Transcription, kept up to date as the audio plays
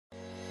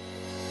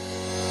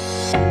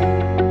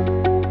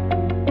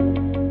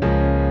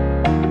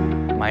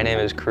My name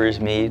is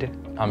Cruz Mead.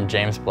 I'm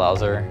James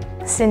Blauser.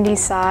 Cindy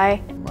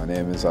Sy. My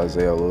name is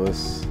Isaiah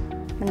Lewis.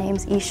 My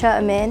name's Isha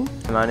Amin.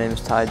 My name is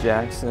Ty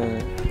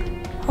Jackson.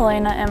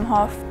 Helena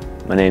Imhoff.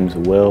 My name's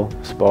Will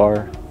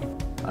Spar.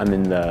 I'm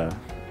in the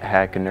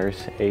HAC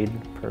Nurse Aid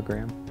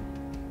program.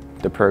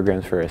 The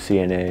program's for a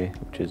CNA,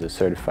 which is a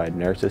certified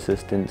nurse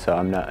assistant. So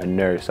I'm not a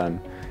nurse,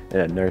 I'm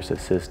a nurse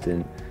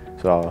assistant.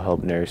 So I'll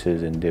help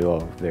nurses and do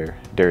all of their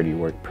dirty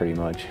work pretty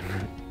much.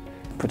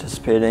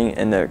 Participating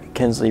in the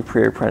Kinsley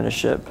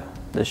pre-apprenticeship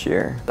this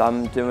year.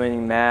 I'm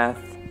doing math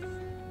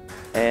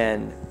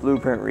and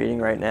blueprint reading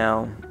right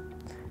now.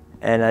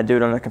 And I do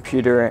it on a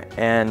computer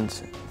and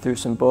through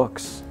some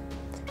books.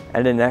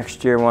 And then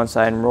next year, once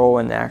I enroll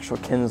in the actual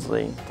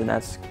Kinsley, then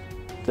that's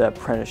the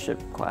apprenticeship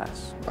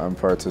class. I'm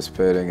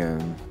participating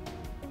in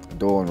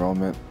dual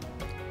enrollment,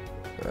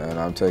 and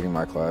I'm taking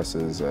my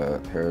classes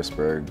at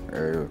Harrisburg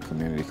Area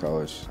Community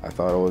College. I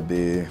thought it would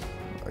be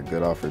a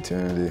good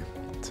opportunity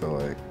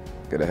to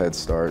get a head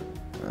start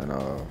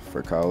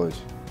for college,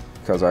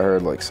 because I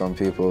heard some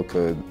people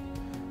could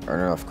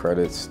earn enough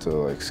credits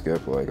to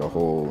skip a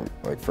whole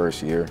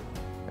first year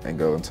and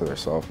go into their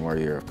sophomore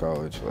year of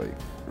college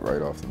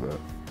right off the bat.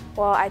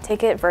 Well, I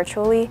take it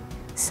virtually,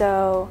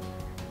 so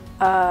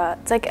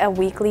it's a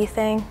weekly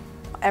thing.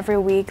 Every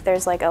week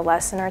there's a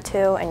lesson or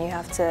two and you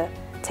have to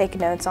take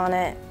notes on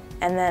it,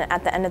 and then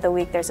at the end of the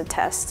week there's a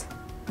test.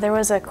 There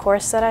was a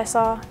course that I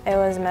saw, it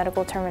was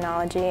medical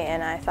terminology,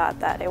 and I thought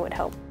that it would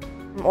help.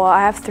 Well,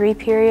 I have 3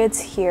 periods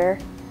here,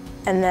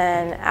 and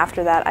then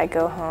after that I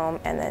go home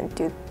and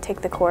then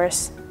take the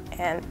course,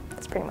 and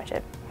that's pretty much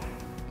it.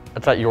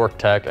 It's at York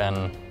Tech,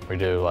 and we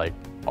do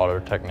auto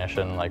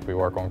technician, we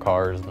work on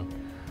cars and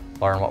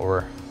learn what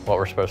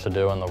we're supposed to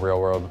do in the real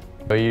world.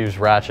 We use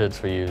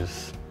ratchets, we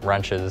use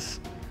wrenches,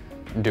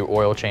 do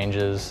oil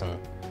changes, and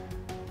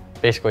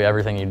basically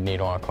everything you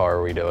need on a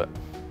car, we do it.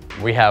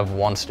 We have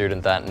one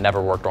student that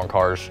never worked on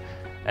cars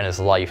in his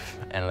life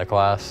in the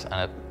class,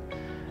 and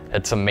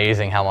it's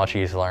amazing how much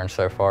he's learned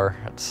so far.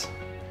 It's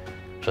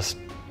just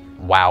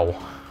wow.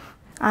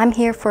 I'm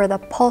here for the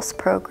Pulse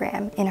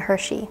program in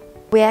Hershey.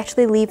 We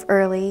actually leave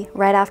early,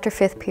 right after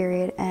 5th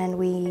period, and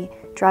we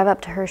drive up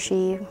to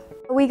Hershey.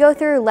 We go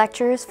through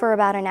lectures for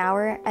about an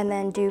hour and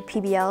then do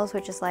PBLs,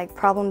 which is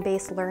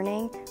problem-based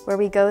learning, where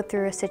we go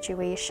through a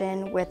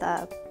situation with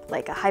a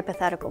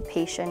hypothetical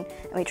patient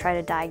and we try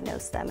to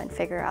diagnose them and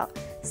figure out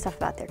stuff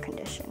about their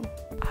condition.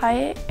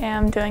 I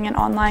am doing an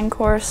online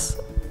course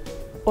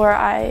where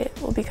I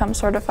will become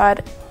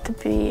certified to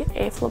be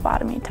a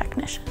phlebotomy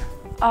technician.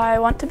 I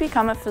want to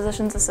become a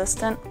physician's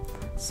assistant,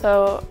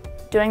 so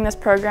doing this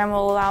program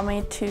will allow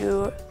me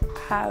to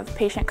have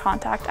patient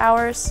contact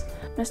hours.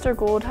 Mr.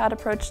 Gould had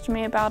approached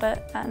me about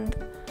it and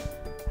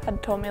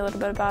had told me a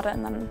little bit about it,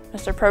 and then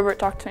Mr. Probert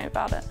talked to me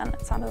about it, and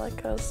it sounded like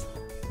it was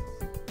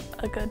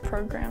a good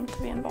program to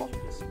be involved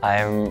in.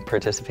 I'm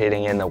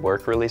participating in the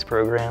work release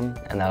program,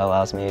 and that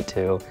allows me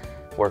to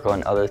work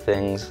on other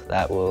things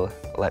that will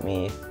let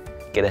me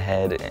get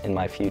ahead in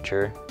my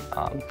future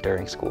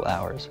during school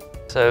hours.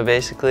 So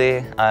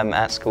basically, I'm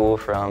at school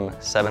from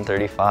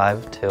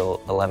 7:35 till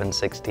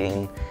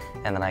 11:16,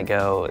 and then I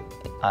go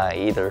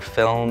either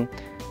film,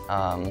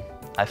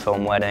 I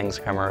film weddings,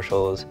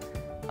 commercials,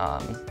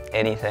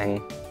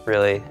 anything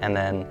really, and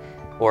then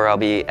or I'll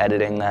be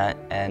editing that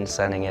and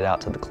sending it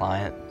out to the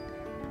client.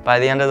 By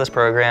the end of this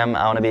program,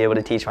 I want to be able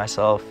to teach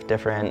myself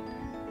different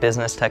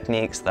business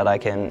techniques that I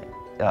can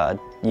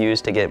use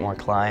to get more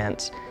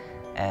clients,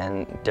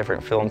 and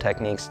different film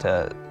techniques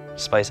to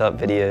spice up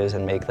videos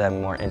and make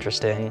them more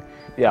interesting.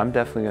 Yeah, I'm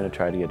definitely going to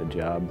try to get a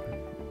job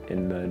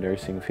in the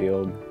nursing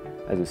field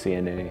as a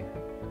CNA.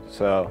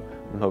 So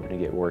I'm hoping to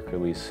get work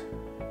release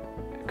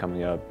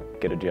coming up,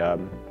 get a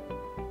job,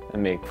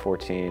 and make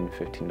 $14,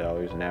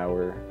 $15 an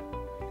hour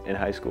in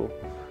high school.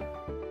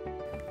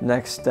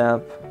 Next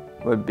step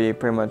would be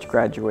pretty much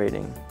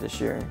graduating this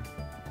year,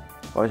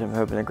 which I'm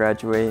hoping to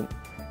graduate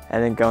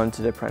and then go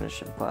into the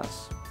apprenticeship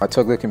class. I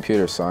took the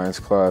computer science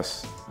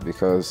class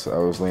because I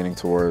was leaning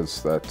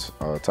towards that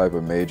type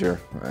of major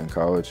in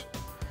college,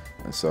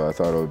 and so I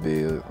thought it would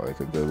be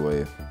a good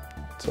way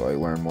to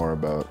learn more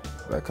about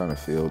that kind of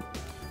field.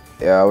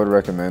 Yeah, I would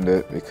recommend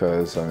it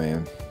because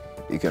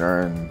you can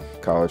earn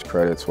college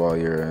credits while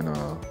you're in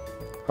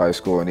high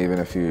school, and even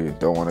if you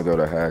don't want to go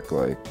to HAC,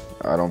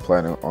 I don't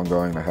plan on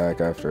going to HAC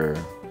after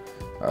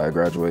I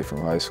graduate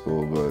from high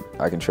school,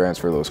 but I can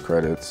transfer those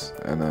credits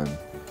and then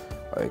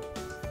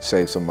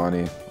save some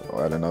money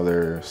at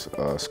another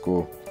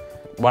school.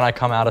 When I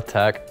come out of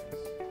tech,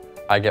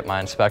 I get my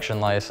inspection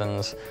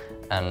license,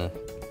 and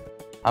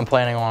I'm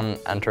planning on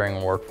entering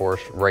the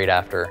workforce right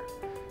after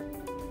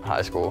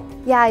high school.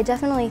 Yeah, I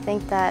definitely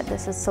think that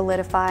this has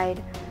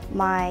solidified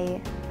my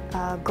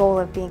goal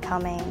of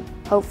becoming,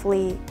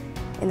 hopefully,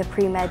 in the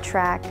pre-med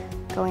track,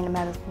 going to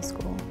medical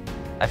school.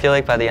 I feel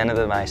like by the end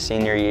of my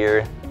senior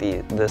year,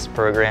 this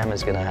program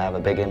is going to have a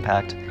big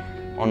impact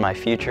on my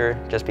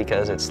future, just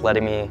because it's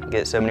letting me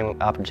get so many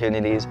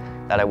opportunities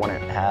that I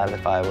wouldn't have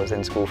if I was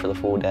in school for the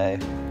full day.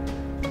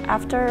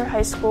 After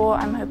high school,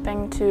 I'm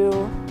hoping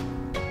to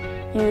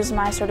use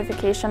my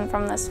certification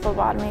from this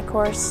phlebotomy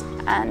course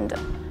and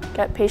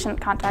get patient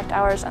contact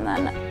hours and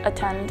then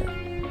attend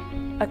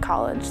a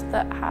college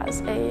that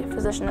has a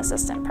physician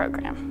assistant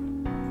program.